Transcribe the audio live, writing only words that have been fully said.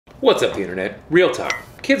What's up, the internet? Real talk.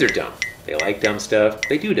 Kids are dumb. They like dumb stuff,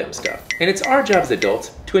 they do dumb stuff. And it's our job as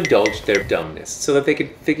adults to indulge their dumbness so that they can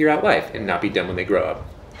figure out life and not be dumb when they grow up.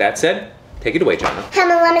 That said, take it away, Jonna.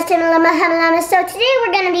 Hummalama. So today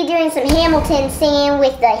we're gonna be doing some Hamilton singing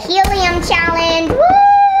with the Helium challenge. Woo!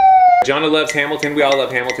 Jonna loves Hamilton, we all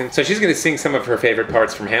love Hamilton, so she's gonna sing some of her favorite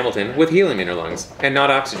parts from Hamilton with helium in her lungs, and not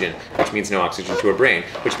oxygen, which means no oxygen to her brain,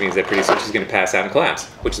 which means that pretty soon she's gonna pass out and collapse,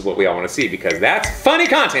 which is what we all wanna see because that's funny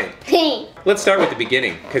content! Let's start with the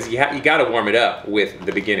beginning, because you gotta warm it up with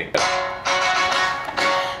the beginning.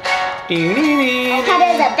 How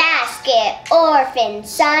does a basket, orphan,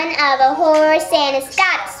 son of a horse and a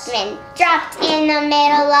Scotsman, dropped in the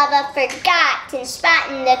middle of a forgotten spot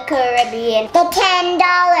in the Caribbean. The $10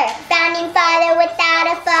 founding father without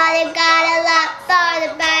a father got a lot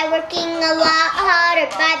farther by working a lot harder,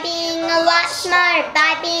 by being a lot smarter,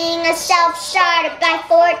 by being a self-starter. By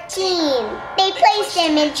 14, they placed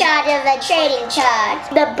him in charge of a trading charge.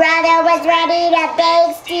 The brother was ready to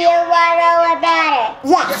bake, steal, borrow, or batter.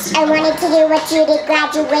 Yes, I wanted to do what you did,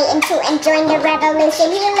 graduate into and join the revolution.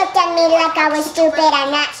 He looked at me like I was stupid. I'm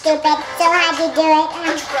not stupid, so how'd you do it?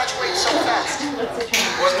 How'd you graduate so fast?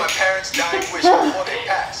 Was my parents dying wish before they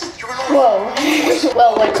passed? Whoa.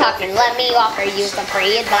 Well, we're talking. Let me offer you some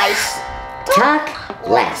free advice. Talk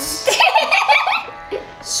less.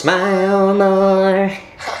 Smile more.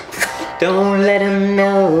 Don't let them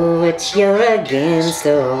know what you're against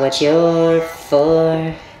or what you're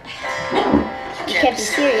for. You can't be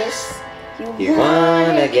serious. You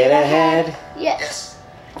wanna get ahead? Yes.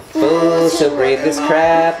 Fools who breathe this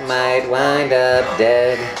crap might wind up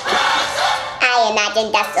dead. I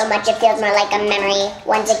imagine death so much it feels more like a memory.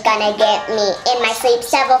 When's it gonna get me? In my sleep,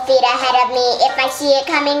 several feet ahead of me. If I see it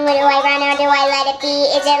coming, do I run or do I let it be?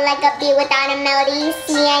 Is it like a beat without a melody?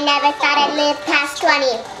 See, I never thought I'd live past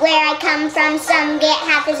 20. Where I come from, some get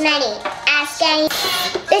half as many. Ask any.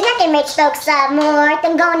 There's nothing rich folks love more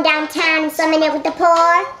than going downtown and slumming it with the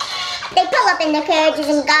poor. They pull up in their carriages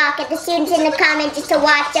and gawk at the students in the comments just to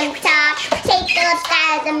watch them talk. Take Philip's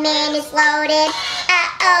guy, the man is loaded.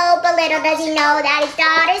 Uh-oh, but little does he know that his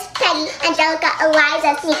daughters, Peggy, Angelica,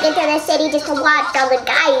 Eliza, sneak into the city just to watch all the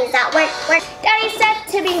guys at work. Daddy said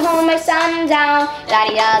to be home by sundown.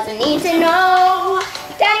 Daddy doesn't need to know.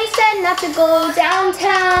 Daddy said not to go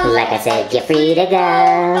downtown. Like I said, you're free to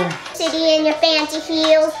go. City in your fancy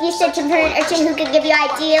heels. You searching for an urchin who could give you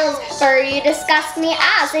ideals. Sir, you disgust me.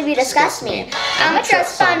 I'll say you disgust me. I'm a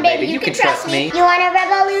trust fund, baby. You can trust me. You want a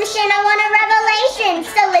revolution? I want a revelation.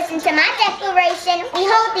 So listen to my declaration. We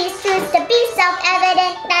hold these truths to be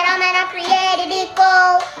self-evident that all men are created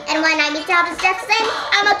equal. And when I meet Thomas Jefferson,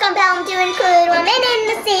 I'ma compel him to include women in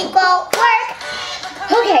the sequel. Work.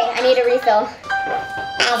 Okay, I need a refill.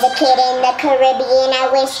 As a kid in the Caribbean, I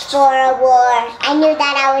wished for a war. I knew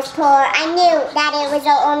that I was poor. I knew that it was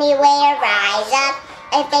the only way to rise up.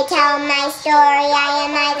 If they tell my story, I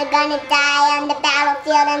am either gonna die on the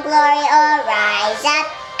battlefield in glory or rise up.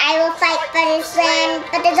 I will fight for this land,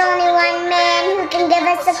 but there's only one man who can give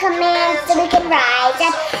us a command so we can rise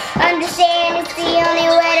up. Understand it's the only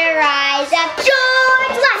way to rise up.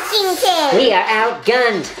 George Washington! We are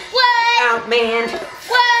outgunned. What? Outmanned.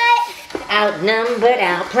 What? Outnumbered,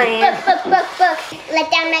 outplanned. Book. Let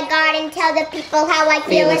down my guard and tell the people how I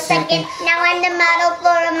feel a second. Now I'm the model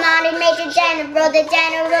for a modern major general. The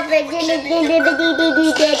general for 1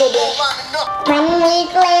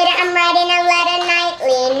 week later, I'm writing a letter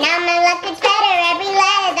nightly. Now my luck is better every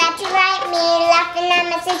letter that you write me. Laughing at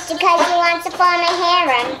my sister cause she wants to form a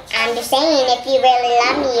harem. I'm just saying if you really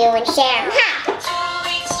love me, you would share 'em. Ha!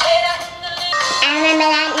 I remember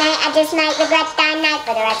that night, I just might regret that night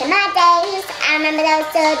for the rest of my days. I remember those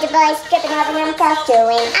soldier boys stripping over themselves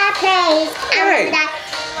doing our praise. I remember that.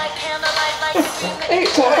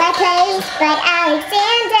 Can't I praise, but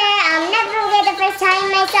Alexander, I'll never forget the first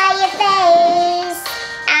time I saw your face.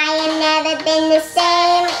 I have never been the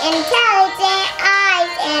same, intelligent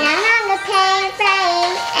eyes and a hunger pain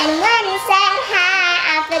frame. And when you said hi,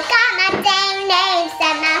 I forgot my dang name,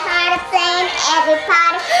 set my heart aflame, every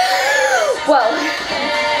part of... Whoa.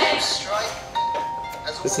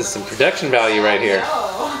 This is some production value right here.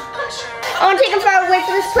 I want to take him far away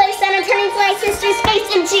from this place, and I'm turning to my sister's face,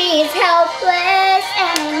 and she is helpless,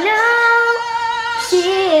 and I know she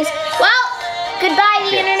is. Well, goodbye,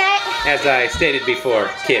 the internet. As I stated before,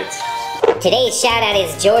 kids. Today's shout out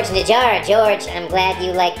is George Najara. George, I'm glad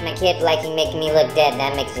you liked my kid liking making me look dead.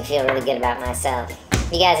 That makes me feel really good about myself.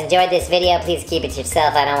 If you guys enjoyed this video, please keep it to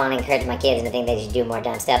yourself. I don't want to encourage my kids to think they should do more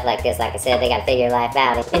dumb stuff like this. Like I said, they gotta figure life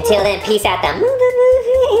out. Until then, peace out the